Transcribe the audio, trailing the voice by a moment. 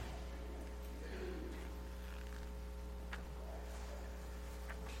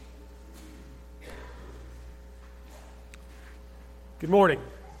Good morning.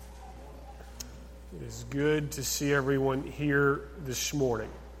 It is good to see everyone here this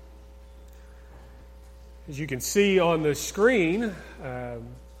morning. As you can see on the screen,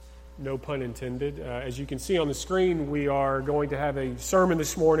 no pun intended, as you can see on the screen, we are going to have a sermon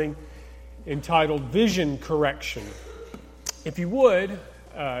this morning entitled Vision Correction. If you would,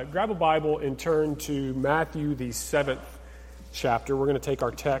 grab a Bible and turn to Matthew, the 7th chapter. We're going to take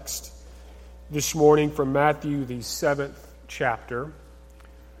our text this morning from Matthew, the 7th chapter,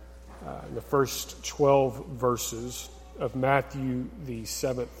 the first 12 verses of Matthew, the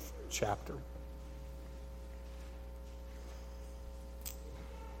 7th chapter.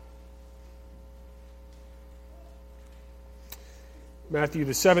 Matthew,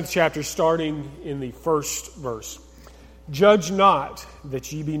 the 7th chapter, starting in the first verse. Judge not,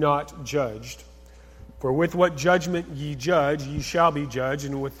 that ye be not judged. For with what judgment ye judge, ye shall be judged,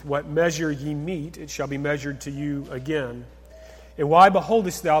 and with what measure ye mete, it shall be measured to you again. And why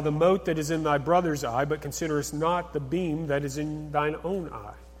beholdest thou the mote that is in thy brother's eye, but considerest not the beam that is in thine own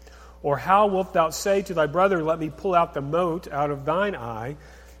eye? Or how wilt thou say to thy brother, Let me pull out the mote out of thine eye,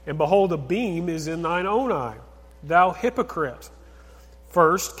 and behold, a beam is in thine own eye? Thou hypocrite!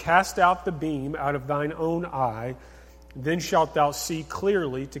 First cast out the beam out of thine own eye, then shalt thou see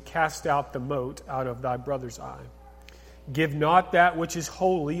clearly to cast out the mote out of thy brother's eye. Give not that which is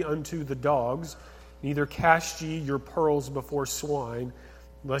holy unto the dogs, neither cast ye your pearls before swine,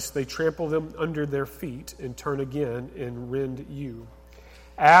 lest they trample them under their feet, and turn again and rend you.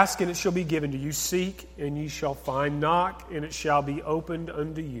 Ask, and it shall be given to you. Seek, and ye shall find. Knock, and it shall be opened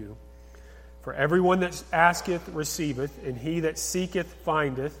unto you. For everyone that asketh receiveth, and he that seeketh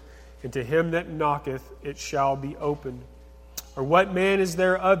findeth, and to him that knocketh it shall be opened. Or what man is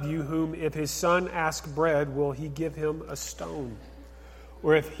there of you whom, if his son ask bread, will he give him a stone?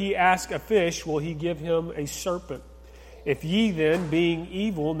 Or if he ask a fish, will he give him a serpent? If ye then, being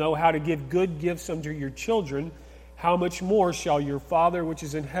evil, know how to give good gifts unto your children, how much more shall your Father which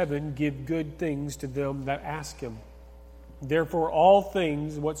is in heaven give good things to them that ask him? Therefore all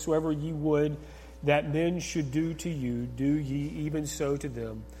things whatsoever ye would that men should do to you, do ye even so to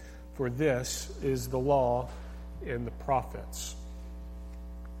them. For this is the law and the prophets.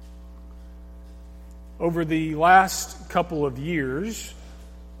 Over the last couple of years,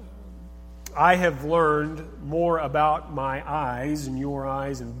 I have learned more about my eyes and your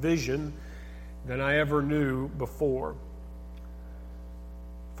eyes and vision than I ever knew before.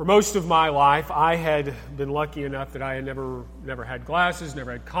 For most of my life, I had been lucky enough that I had never had glasses,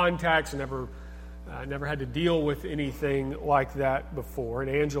 never had contacts, never had to deal with anything like that before.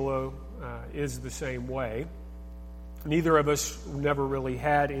 And Angela is the same way. Neither of us never really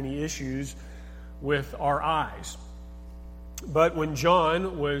had any issues with our eyes. But when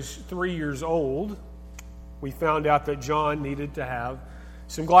John was 3 years old, we found out that John needed to have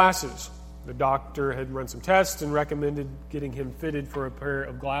some glasses. The doctor had run some tests and recommended getting him fitted for a pair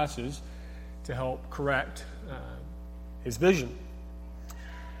of glasses to help correct his vision.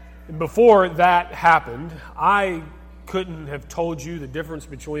 And before that happened, I couldn't have told you the difference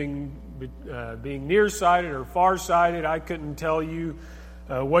between being nearsighted or farsighted. I couldn't tell you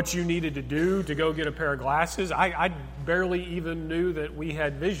what you needed to do to go get a pair of glasses. I barely even knew that we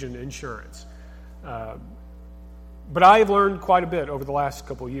had vision insurance. But I have learned quite a bit over the last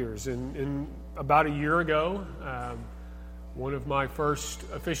couple of years. And about a year ago, one of my first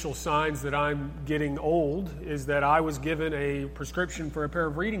official signs that I'm getting old is that I was given a prescription for a pair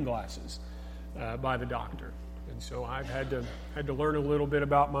of reading glasses by the doctor. And so I've had to learn a little bit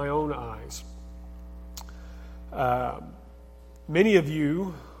about my own eyes. Many of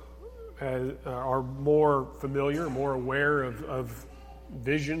you are more familiar, more aware of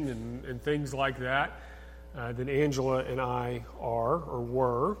vision and things like that than Angela and I are or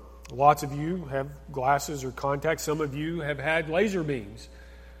were. Lots of you have glasses or contacts. Some of you have had laser beams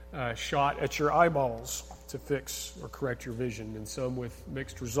shot at your eyeballs to fix or correct your vision, and some with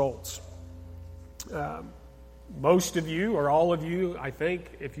mixed results. Most of you, or all of you, I think,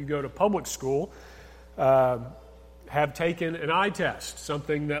 if you go to public school, have taken an eye test,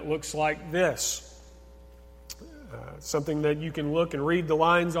 something that looks like this. Something that you can look and read the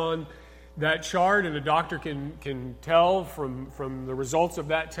lines on that chart, and a doctor can tell from the results of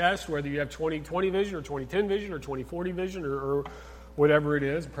that test whether you have 20/20 vision or 20/10 vision or 20/40 vision or whatever it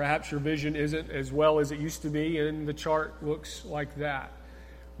is. Perhaps your vision isn't as well as it used to be, and the chart looks like that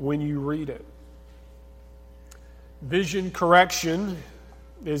when you read it. Vision correction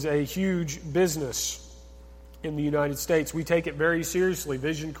is a huge business in the United States. We take it very seriously.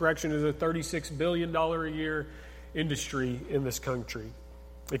 Vision correction is a $36 billion a year industry in this country.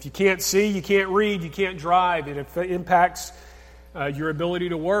 If you can't see, you can't read, you can't drive. It impacts your ability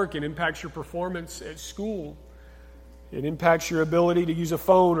to work. It impacts your performance at school. It impacts your ability to use a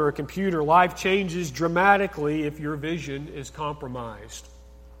phone or a computer. Life changes dramatically if your vision is compromised.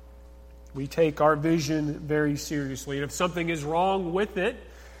 We take our vision very seriously. And if something is wrong with it,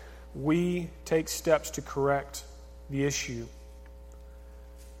 we take steps to correct the issue.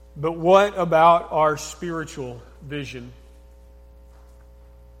 But what about our spiritual vision?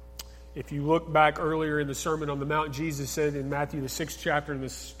 If you look back earlier in the Sermon on the Mount, Jesus said in Matthew the 6th chapter, in the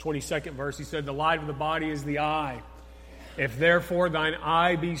 22nd verse, he said, "The light of the body is the eye. If therefore thine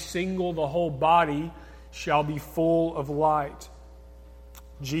eye be single, the whole body shall be full of light."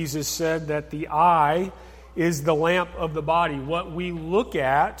 Jesus said that the eye is the lamp of the body. What we look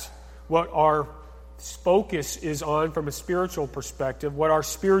at, what our focus is on from a spiritual perspective, what our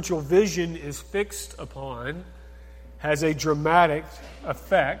spiritual vision is fixed upon, has a dramatic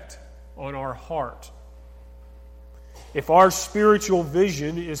effect on our heart. If our spiritual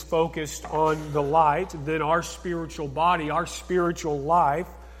vision is focused on the light, then our spiritual body, our spiritual life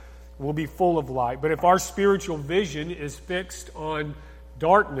will be full of light. But if our spiritual vision is fixed on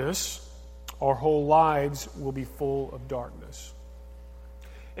darkness, our whole lives will be full of darkness.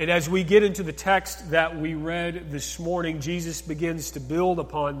 And as we get into the text that we read this morning, Jesus begins to build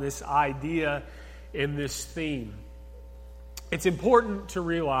upon this idea and this theme. It's important to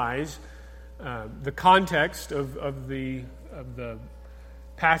realize the context of the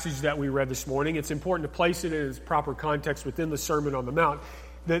passage that we read this morning. It's important to place it in its proper context within the Sermon on the Mount.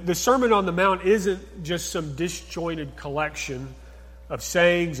 The Sermon on the Mount isn't just some disjointed collection of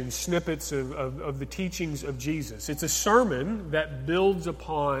sayings and snippets of the teachings of Jesus. It's a sermon that builds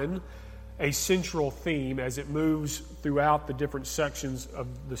upon a central theme as it moves throughout the different sections of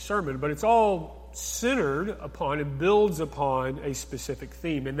the sermon, but it's all centered upon and builds upon a specific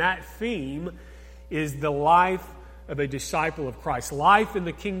theme. And that theme is the life of a disciple of Christ. Life in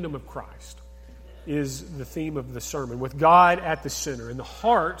the kingdom of Christ is the theme of the sermon, with God at the center, in the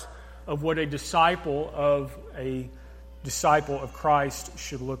heart of what a disciple of Christ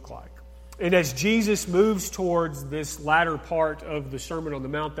should look like. And as Jesus moves towards this latter part of the Sermon on the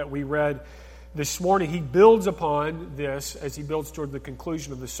Mount that we read this morning, he builds upon this as he builds toward the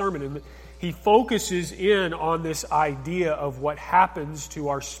conclusion of the sermon. And he focuses in on this idea of what happens to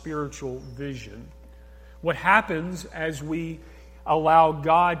our spiritual vision. What happens as we allow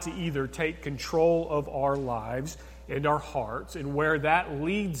God to either take control of our lives and our hearts and where that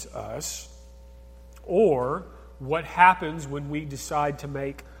leads us, or what happens when we decide to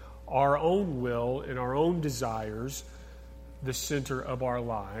make our own will and our own desires the center of our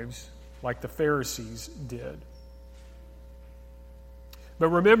lives, like the Pharisees did. But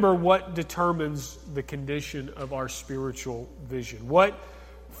remember what determines the condition of our spiritual vision. What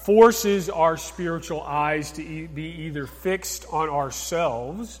forces our spiritual eyes to be either fixed on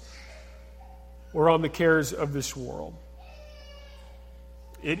ourselves or on the cares of this world?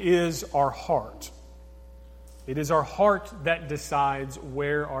 It is our heart. It is our heart that decides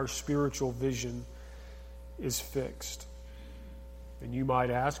where our spiritual vision is fixed. And you might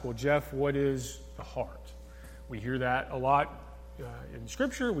ask, well, Jeff, what is the heart? We hear that a lot in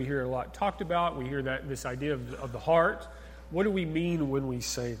Scripture. We hear it a lot talked about. We hear that this idea of the heart. What do we mean when we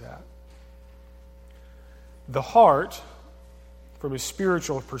say that? The heart, from a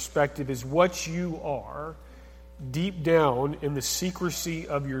spiritual perspective, is what you are deep down in the secrecy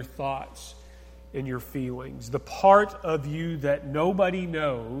of your thoughts and your feelings. The part of you that nobody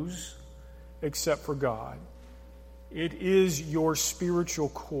knows except for God. It is your spiritual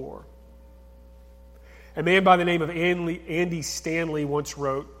core. A man by the name of Andy Stanley once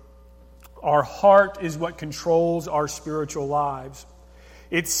wrote, "Our heart is what controls our spiritual lives.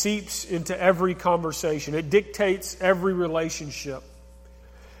 It seeps into every conversation. It dictates every relationship.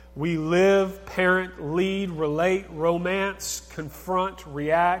 We live, parent, lead, relate, romance, confront,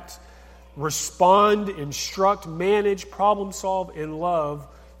 react, respond, instruct, manage, problem solve, and love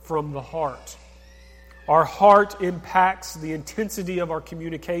from the heart. Our heart impacts the intensity of our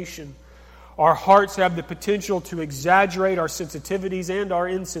communication. Our hearts have the potential to exaggerate our sensitivities and our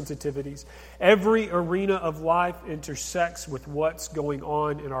insensitivities. Every arena of life intersects with what's going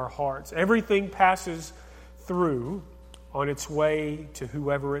on in our hearts. Everything passes through on its way to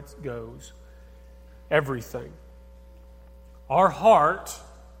whoever it goes. Everything. Our heart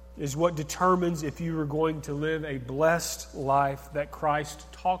is what determines if you are going to live a blessed life that Christ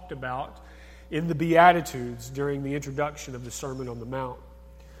talked about in the Beatitudes during the introduction of the Sermon on the Mount.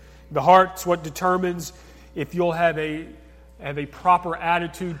 The heart's what determines if you'll have a proper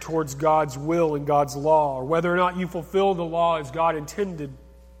attitude towards God's will and God's law, or whether or not you fulfill the law as God intended,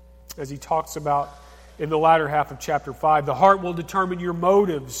 as he talks about in the latter half of chapter 5. The heart will determine your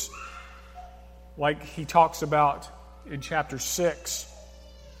motives, like he talks about in chapter 6.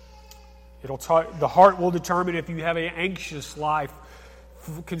 The heart will determine if you have an anxious life,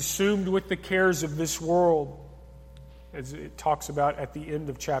 consumed with the cares of this world, as it talks about at the end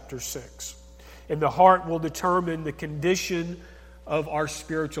of chapter 6. And the heart will determine the condition of our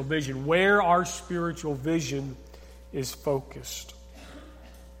spiritual vision, where our spiritual vision is focused.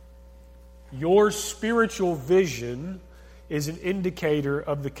 Your spiritual vision is an indicator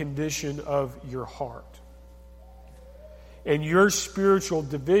of the condition of your heart. And your spiritual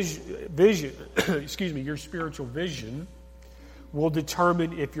your spiritual vision will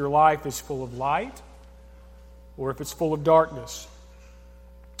determine if your life is full of light or if it's full of darkness.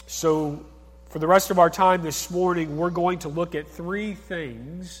 So, for the rest of our time this morning, we're going to look at three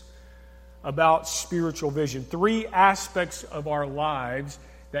things about spiritual vision, three aspects of our lives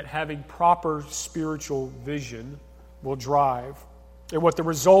that having proper spiritual vision will drive, and what the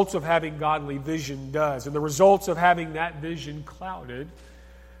results of having godly vision does, and the results of having that vision clouded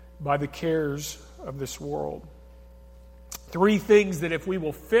by the cares of this world. Three things that if we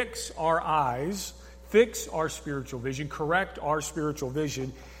will fix our eyes, fix our spiritual vision, correct our spiritual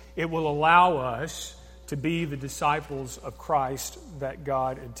vision, it will allow us to be the disciples of Christ that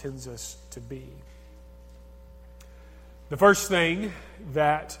God intends us to be. The first thing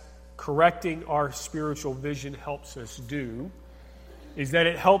that correcting our spiritual vision helps us do is that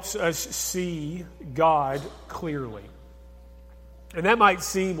it helps us see God clearly. And that might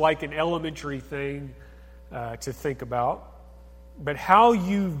seem like an elementary thing to think about, but how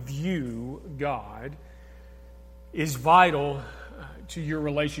you view God is vital to your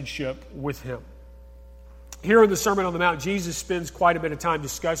relationship with Him. Here in the Sermon on the Mount, Jesus spends quite a bit of time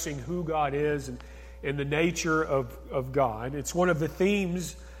discussing who God is and the nature of God. It's one of the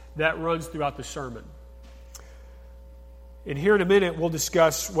themes that runs throughout the sermon. And here in a minute, we'll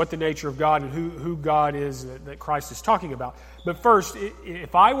discuss what the nature of God and who God is that Christ is talking about. But first,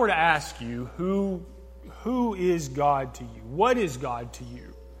 if I were to ask you, who is God to you? What is God to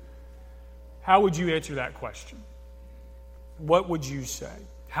you? How would you answer that question? What would you say?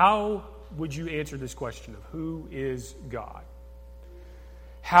 How would you answer this question of who is God?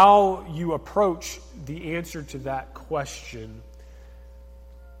 How you approach the answer to that question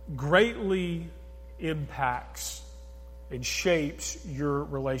greatly impacts and shapes your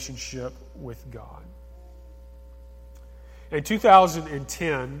relationship with God. In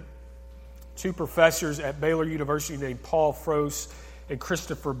 2010, two professors at Baylor University named Paul Froese and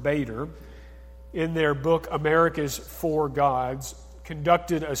Christopher Bader, in their book America's Four Gods,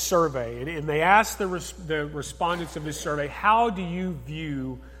 conducted a survey. And they asked the respondents of this survey, how do you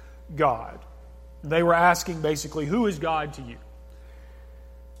view God? They were asking basically, who is God to you?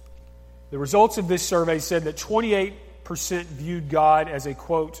 The results of this survey said that 28% viewed God as a,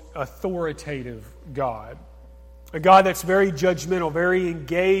 quote, authoritative God. A God that's very judgmental, very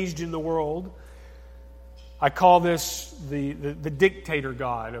engaged in the world. I call this the dictator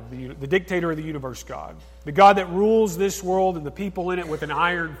God, the dictator of the universe God. The God that rules this world and the people in it with an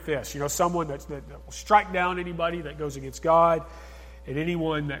iron fist. Someone that will strike down anybody that goes against God and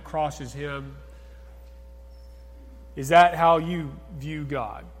anyone that crosses Him. Is that how you view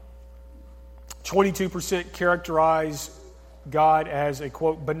God? 22% characterize God as a,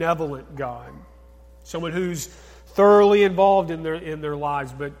 quote, benevolent God. Someone who's thoroughly involved in their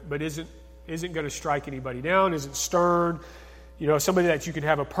lives, but isn't going to strike anybody down, isn't stern. Somebody that you can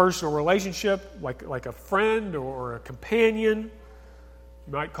have a personal relationship, like a friend or a companion.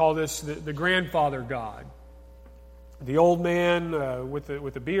 You might call this the grandfather God. The old man with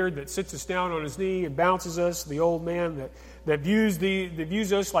the beard that sits us down on his knee and bounces us. The old man that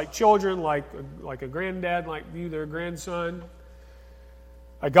views us like children, like a granddad might view their grandson.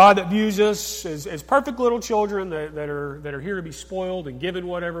 A God that views us as perfect little children that are here to be spoiled and given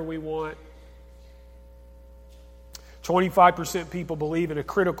whatever we want. 25% people believe in a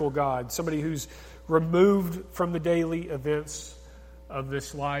critical God, somebody who's removed from the daily events of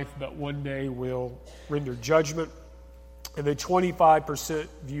this life, but one day will render judgment. And then 25%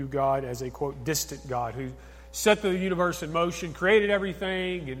 view God as a, quote, distant God who set the universe in motion, created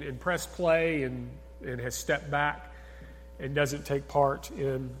everything, and pressed play and has stepped back and doesn't take part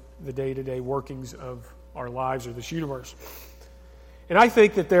in the day-to-day workings of our lives or this universe. And I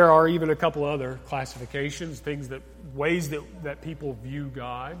think that there are even a couple other classifications, ways that people view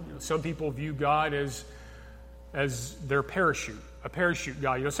God. Some people view God as their parachute, a parachute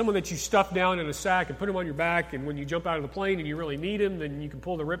God. Someone that you stuff down in a sack and put him on your back, and when you jump out of the plane and you really need him, then you can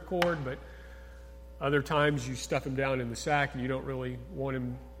pull the ripcord, but other times you stuff him down in the sack and you don't really want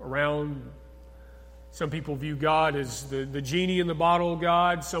him around. Some people view God as the genie in the bottle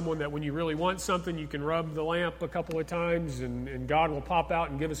God, someone that when you really want something, you can rub the lamp a couple of times and God will pop out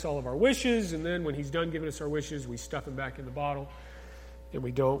and give us all of our wishes. And then when He's done giving us our wishes, we stuff Him back in the bottle. And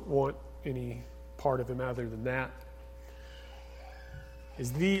we don't want any part of Him other than that.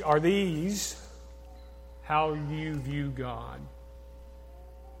 Are these how you view God?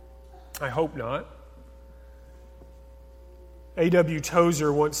 I hope not. A.W.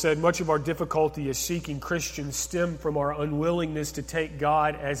 Tozer once said, "Much of our difficulty as seeking Christians stem from our unwillingness to take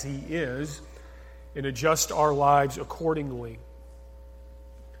God as He is and adjust our lives accordingly."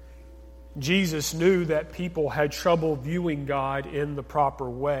 Jesus knew that people had trouble viewing God in the proper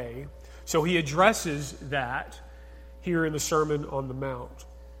way, so He addresses that here in the Sermon on the Mount.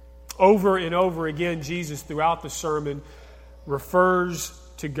 Over and over again, Jesus, throughout the sermon, refers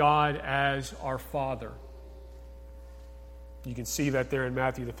to God as our Father. You can see that there in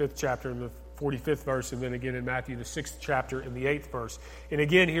Matthew, the 5th chapter, and the 45th verse, and then again in Matthew, the 6th chapter, and the 8th verse. And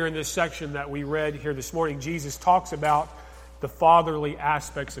again, here in this section that we read here this morning, Jesus talks about the fatherly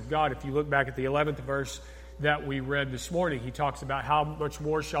aspects of God. If you look back at the 11th verse that we read this morning, He talks about how much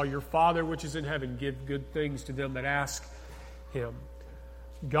more shall your Father which is in heaven give good things to them that ask Him.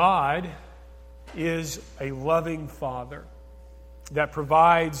 God is a loving Father that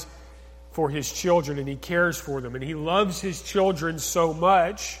provides for His children, and He cares for them. And He loves His children so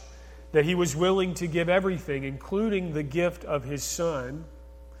much that He was willing to give everything, including the gift of His Son,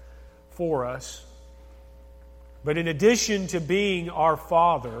 for us. But in addition to being our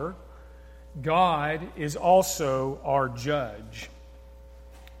Father, God is also our judge,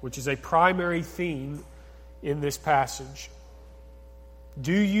 which is a primary theme in this passage.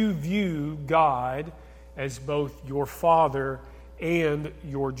 Do you view God as both your Father and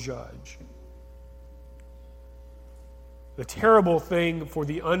your judge? The terrible thing for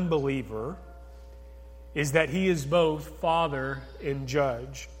the unbeliever is that he is both Father and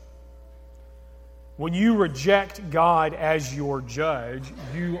judge. When you reject God as your judge,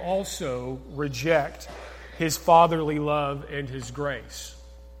 you also reject His fatherly love and His grace.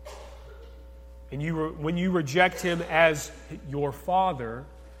 And when you reject Him as your Father,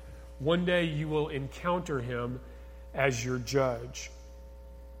 one day you will encounter Him as your judge.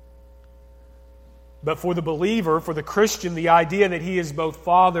 But for the believer, for the Christian, the idea that He is both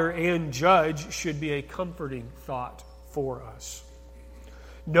Father and judge should be a comforting thought for us.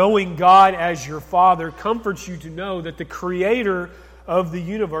 Knowing God as your Father comforts you to know that the Creator of the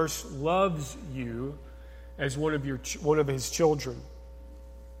universe loves you as one of His children.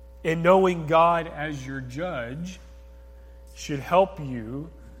 And knowing God as your judge should help you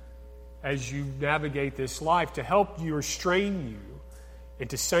as you navigate this life, to help you restrain you and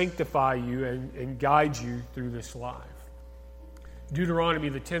to sanctify you and guide you through this life. Deuteronomy,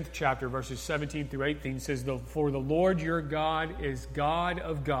 the 10th chapter, verses 17 through 18 says, "For the Lord your God is God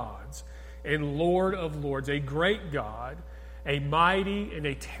of gods and Lord of lords, a great God, a mighty and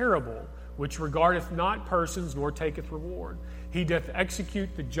a terrible, which regardeth not persons nor taketh reward. He doth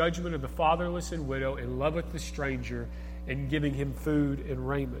execute the judgment of the fatherless and widow, and loveth the stranger, and giving him food and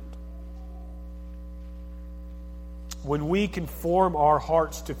raiment." When we conform our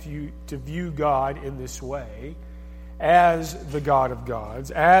hearts to view God in this way, as the God of gods,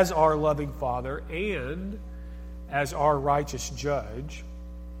 as our loving Father, and as our righteous judge,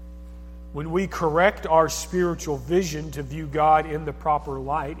 when we correct our spiritual vision to view God in the proper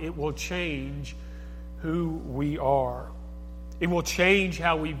light, it will change who we are. It will change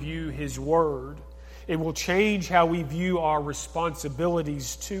how we view His Word. It will change how we view our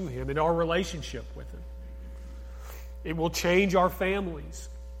responsibilities to Him and our relationship with Him. It will change our families.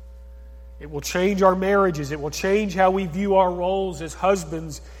 It will change our marriages. It will change how we view our roles as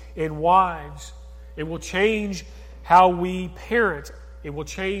husbands and wives. It will change how we parent. It will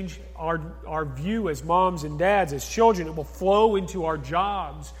change our view as moms and dads, as children. It will flow into our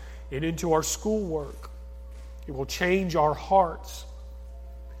jobs and into our schoolwork. It will change our hearts.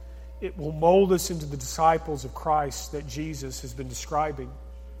 It will mold us into the disciples of Christ that Jesus has been describing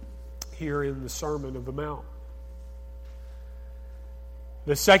here in the Sermon on the Mount.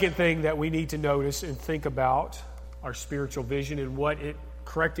 The second thing that we need to notice and think about our spiritual vision and what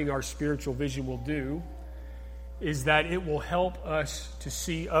correcting our spiritual vision will do is that it will help us to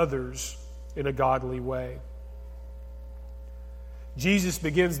see others in a godly way. Jesus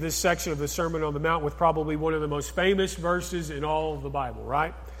begins this section of the Sermon on the Mount with probably one of the most famous verses in all of the Bible,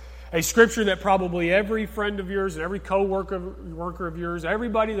 right? A scripture that probably every friend of yours and every co-worker of yours,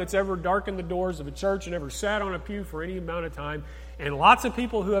 everybody that's ever darkened the doors of a church and ever sat on a pew for any amount of time, and lots of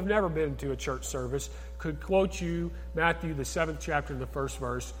people who have never been to a church service could quote you Matthew, the 7th chapter, and the 1st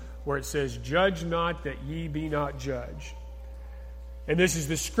verse, where it says, "Judge not that ye be not judged." And this is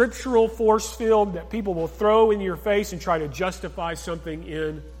the scriptural force field that people will throw in your face and try to justify something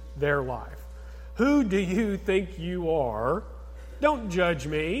in their life. Who do you think you are? Don't judge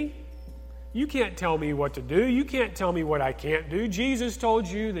me. You can't tell me what to do. You can't tell me what I can't do. Jesus told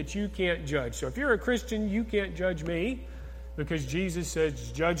you that you can't judge. So if you're a Christian, you can't judge me, because Jesus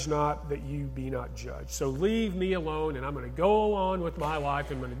says, "Judge not that you be not judged." So leave me alone, and I'm going to go on with my life.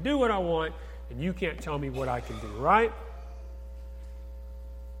 I'm going to do what I want, and you can't tell me what I can do, right?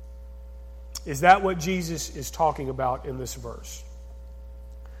 Is that what Jesus is talking about in this verse?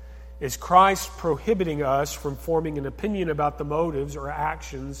 Is Christ prohibiting us from forming an opinion about the motives or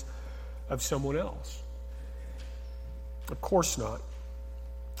actions of someone else? Of course not.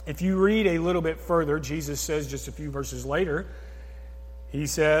 If you read a little bit further, Jesus says just a few verses later, he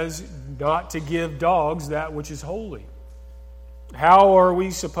says not to give dogs that which is holy. How are we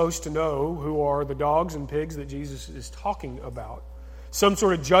supposed to know who are the dogs and pigs that Jesus is talking about? Some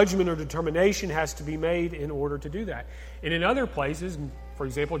sort of judgment or determination has to be made in order to do that. And in other places, for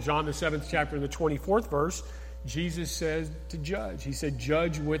example, John the 7th chapter and the 24th verse, Jesus says to judge. He said,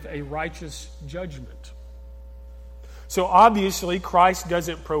 "Judge with a righteous judgment." So obviously, Christ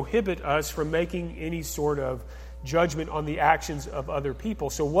doesn't prohibit us from making any sort of judgment on the actions of other people.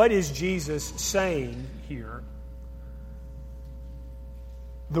 So what is Jesus saying here?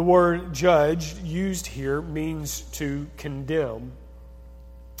 The word judge used here means to condemn.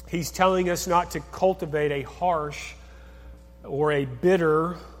 He's telling us not to cultivate a harsh or a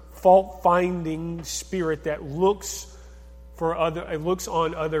bitter, fault-finding spirit that looks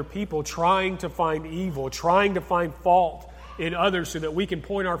on other people, trying to find evil, trying to find fault in others so that we can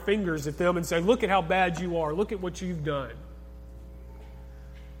point our fingers at them and say, "Look at how bad you are. Look at what you've done."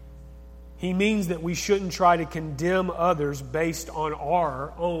 He means that we shouldn't try to condemn others based on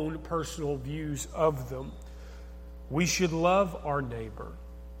our own personal views of them. We should love our neighbor,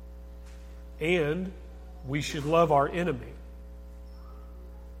 and we should love our enemy.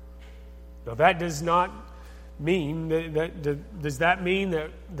 Now, that does not mean does that mean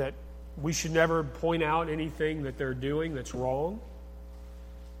that we should never point out anything that they're doing that's wrong?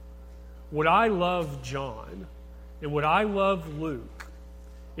 Would I love John and would I love Luke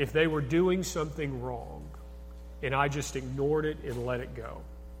if they were doing something wrong and I just ignored it and let it go?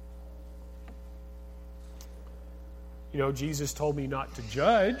 You know, Jesus told me not to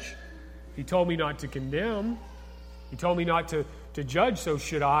judge. He told me not to condemn. He told me not to judge. So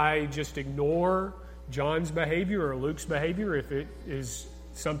should I just ignore John's behavior or Luke's behavior if it is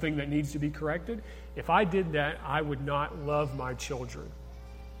something that needs to be corrected? If I did that, I would not love my children.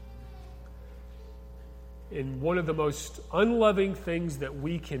 And one of the most unloving things that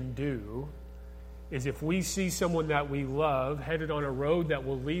we can do is if we see someone that we love headed on a road that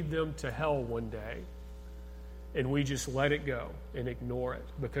will lead them to hell one day, and we just let it go and ignore it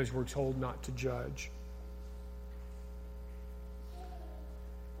because we're told not to judge.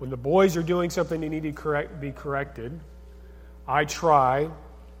 When the boys are doing something they need to be corrected, I try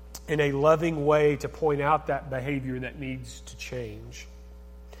in a loving way to point out that behavior that needs to change.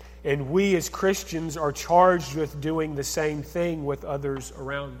 And we as Christians are charged with doing the same thing with others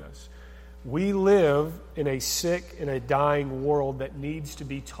around us. We live in a sick and a dying world that needs to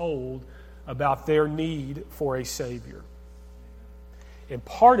be told about their need for a Savior. And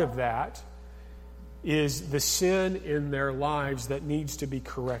part of that is the sin in their lives that needs to be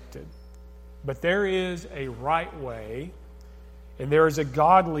corrected. But there is a right way and there is a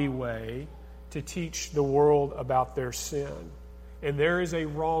godly way to teach the world about their sin. And there is a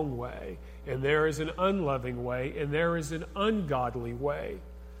wrong way, and there is an unloving way, and there is an ungodly way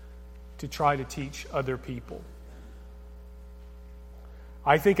to try to teach other people.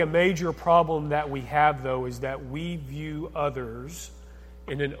 I think a major problem that we have, though, is that we view others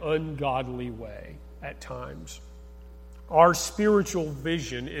in an ungodly way at times. Our spiritual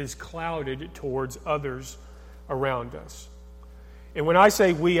vision is clouded towards others around us. And when I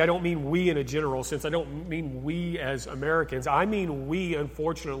say we, I don't mean we in a general sense. I don't mean we as Americans. I mean we,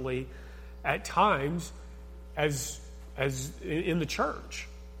 unfortunately, at times as in the church.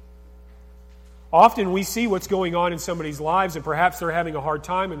 Often we see what's going on in somebody's lives, and perhaps they're having a hard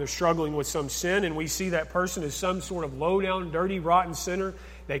time and they're struggling with some sin, and we see that person as some sort of low-down, dirty, rotten sinner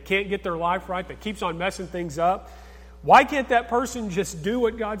that can't get their life right, that keeps on messing things up. Why can't that person just do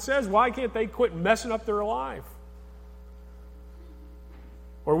what God says? Why can't they quit messing up their life?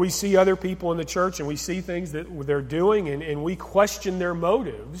 Or we see other people in the church and we see things that they're doing and we question their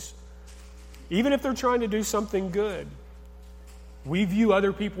motives, even if they're trying to do something good. We view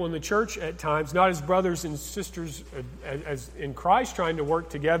other people in the church at times not as brothers and sisters as in Christ trying to work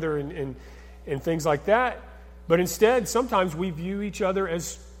together and things like that, but instead sometimes we view each other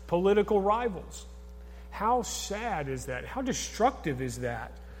as political rivals. How sad is that? How destructive is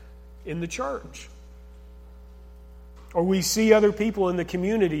that in the church? Or we see other people in the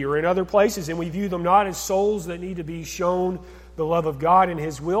community or in other places and we view them not as souls that need to be shown the love of God and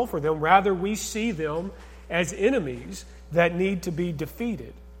His will for them. Rather, we see them as enemies that need to be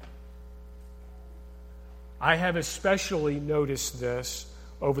defeated. I have especially noticed this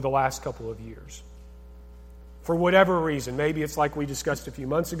over the last couple of years. For whatever reason, maybe it's like we discussed a few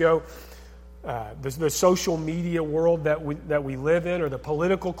months ago, the social media world that we live in, or the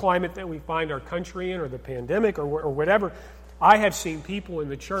political climate that we find our country in, or the pandemic, or whatever. I have seen people in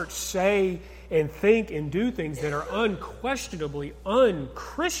the church say and think and do things that are unquestionably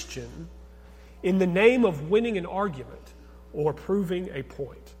unchristian in the name of winning an argument or proving a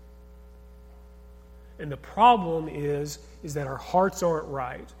point. And the problem is that our hearts aren't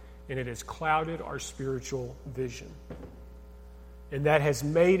right, and it has clouded our spiritual vision. And that has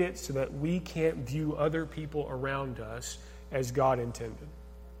made it so that we can't view other people around us as God intended.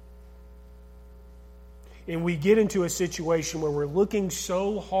 And we get into a situation where we're looking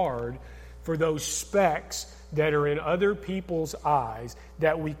so hard for those specks that are in other people's eyes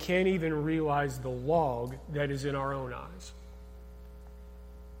that we can't even realize the log that is in our own eyes.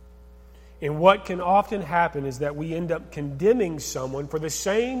 And what can often happen is that we end up condemning someone for the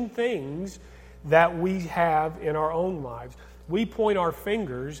same things that we have in our own lives. We point our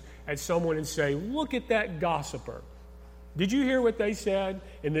fingers at someone and say, look at that gossiper. Did you hear what they said?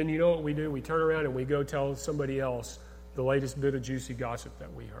 And then you know what we do? We turn around and we go tell somebody else the latest bit of juicy gossip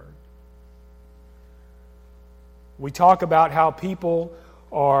that we heard. We talk about how people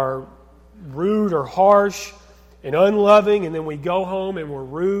are rude or harsh and unloving, and then we go home and we're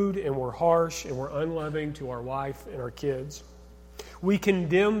rude and we're harsh and we're unloving to our wife and our kids. We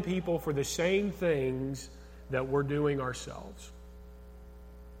condemn people for the same things that we're doing ourselves.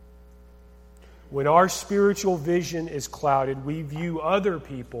 When our spiritual vision is clouded, we view other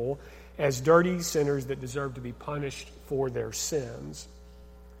people as dirty sinners that deserve to be punished for their sins.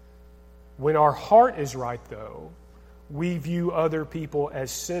 When our heart is right, though, we view other people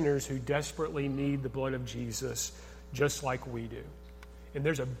as sinners who desperately need the blood of Jesus, just like we do. And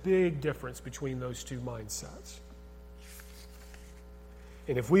there's a big difference between those two mindsets.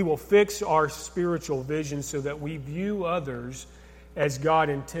 And if we will fix our spiritual vision so that we view others as God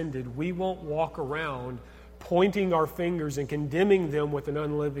intended, we won't walk around pointing our fingers and condemning them with an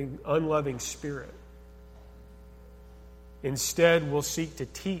unloving spirit. Instead, we'll seek to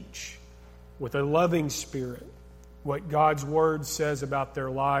teach with a loving spirit what God's Word says about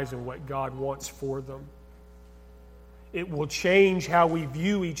their lives and what God wants for them. It will change how we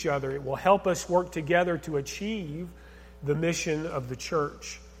view each other. It will help us work together to achieve the mission of the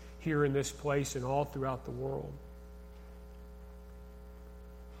church here in this place and all throughout the world.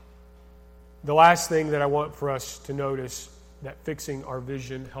 The last thing that I want for us to notice that fixing our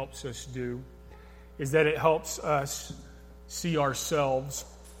vision helps us do is that it helps us see ourselves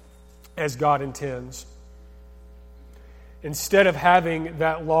as God intends. Instead of having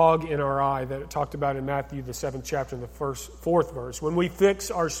that log in our eye that it talked about in Matthew, the 7th chapter, in the fourth verse, when we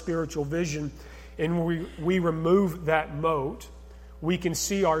fix our spiritual vision and we remove that mote, we can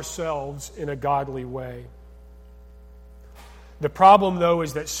see ourselves in a godly way. The problem, though,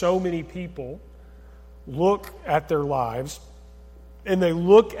 is that so many people look at their lives and they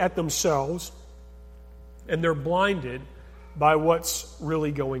look at themselves and they're blinded by what's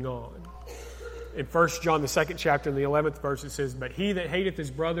really going on. In 1 John, the 2nd chapter, in the 11th verse, it says, "But he that hateth his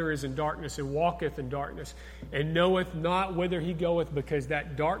brother is in darkness and walketh in darkness, and knoweth not whither he goeth, because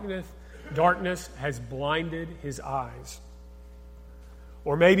that darkness has blinded his eyes."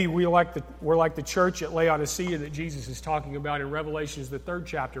 Or maybe we're like the church at Laodicea that Jesus is talking about in Revelation, the 3rd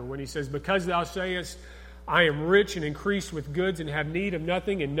chapter, when he says, "Because thou sayest, I am rich and increased with goods and have need of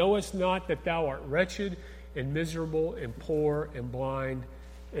nothing, and knowest not that thou art wretched and miserable and poor and blind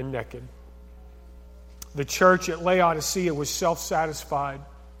and naked." The church at Laodicea was self-satisfied.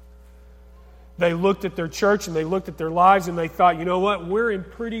 They looked at their church and they looked at their lives and they thought, you know what, we're in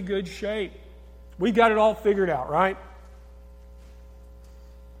pretty good shape. We got it all figured out, right?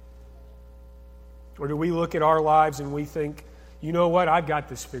 Or do we look at our lives and we think, you know what, I've got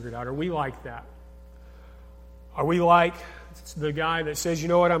this figured out? Are we like that? Are we like the guy that says, you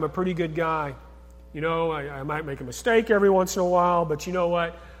know what, I'm a pretty good guy. You know, I might make a mistake every once in a while, but you know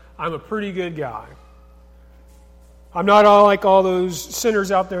what, I'm a pretty good guy. I'm not all like all those sinners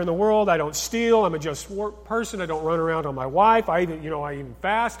out there in the world. I don't steal. I'm a just person. I don't run around on my wife. I even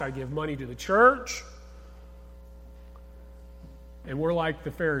fast. I give money to the church. And we're like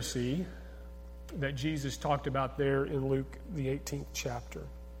the Pharisee that Jesus talked about there in Luke, the 18th chapter.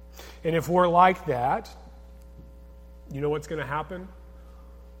 And if we're like that, you know what's going to happen?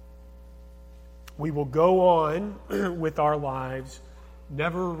 We will go on with our lives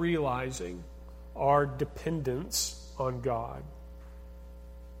never realizing our dependence on God.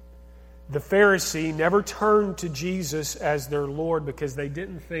 The Pharisee never turned to Jesus as their Lord because they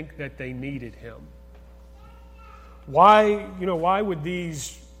didn't think that they needed Him. Why would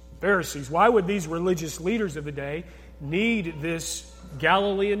these Pharisees, why would these religious leaders of the day need this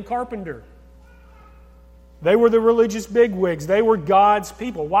Galilean carpenter? They were the religious bigwigs. They were God's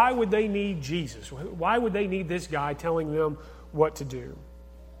people. Why would they need Jesus? Why would they need this guy telling them what to do?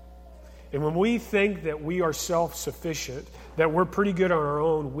 And when we think that we are self-sufficient, that we're pretty good on our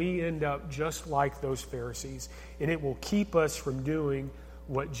own, we end up just like those Pharisees. And it will keep us from doing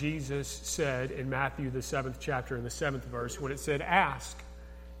what Jesus said in Matthew, the 7th chapter, and the 7th verse, when it said, "Ask,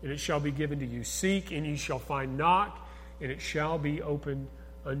 and it shall be given to you. Seek, and you shall find. Knock, and it shall be opened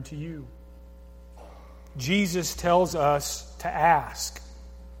unto you." Jesus tells us to ask.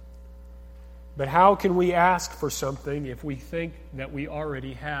 But how can we ask for something if we think that we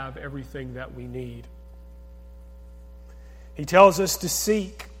already have everything that we need? He tells us to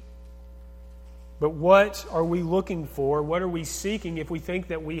seek. But what are we looking for? What are we seeking if we think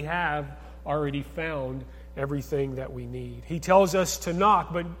that we have already found everything that we need? He tells us to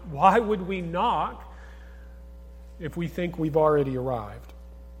knock, but why would we knock if we think we've already arrived?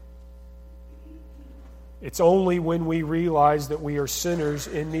 It's only when we realize that we are sinners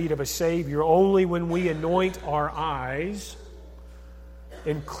in need of a Savior, only when we anoint our eyes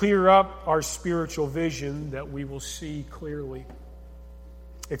and clear up our spiritual vision that we will see clearly.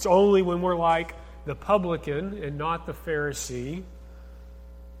 It's only when we're like the publican and not the Pharisee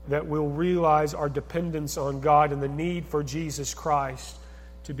that we'll realize our dependence on God and the need for Jesus Christ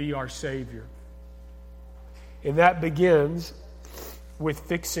to be our Savior. And that begins with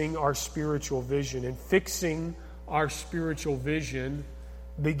fixing our spiritual vision. And fixing our spiritual vision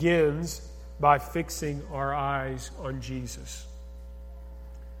begins by fixing our eyes on Jesus.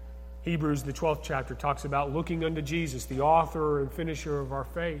 Hebrews, the 12th chapter, talks about looking unto Jesus, the author and finisher of our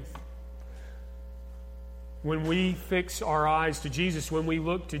faith. When we fix our eyes to Jesus, when we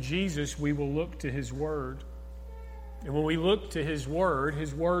look to Jesus, we will look to His Word. And when we look to His Word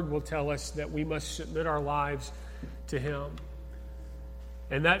will tell us that we must submit our lives to Him.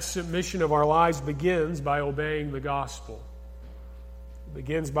 And that submission of our lives begins by obeying the gospel. It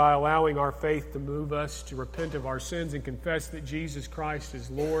begins by allowing our faith to move us to repent of our sins and confess that Jesus Christ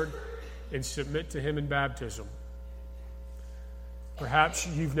is Lord and submit to Him in baptism. Perhaps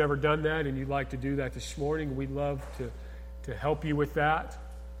you've never done that and you'd like to do that this morning. We'd love to help you with that.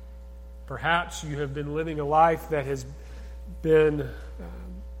 Perhaps you have been living a life that has been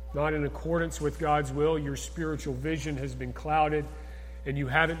not in accordance with God's will. Your spiritual vision has been clouded, and you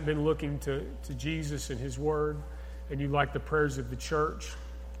haven't been looking to Jesus and His Word, and you like the prayers of the church.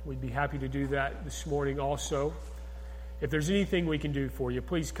 We'd be happy to do that this morning also. If there's anything we can do for you,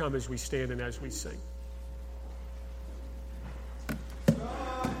 please come as we stand and as we sing.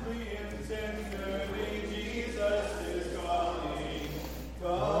 God, we intended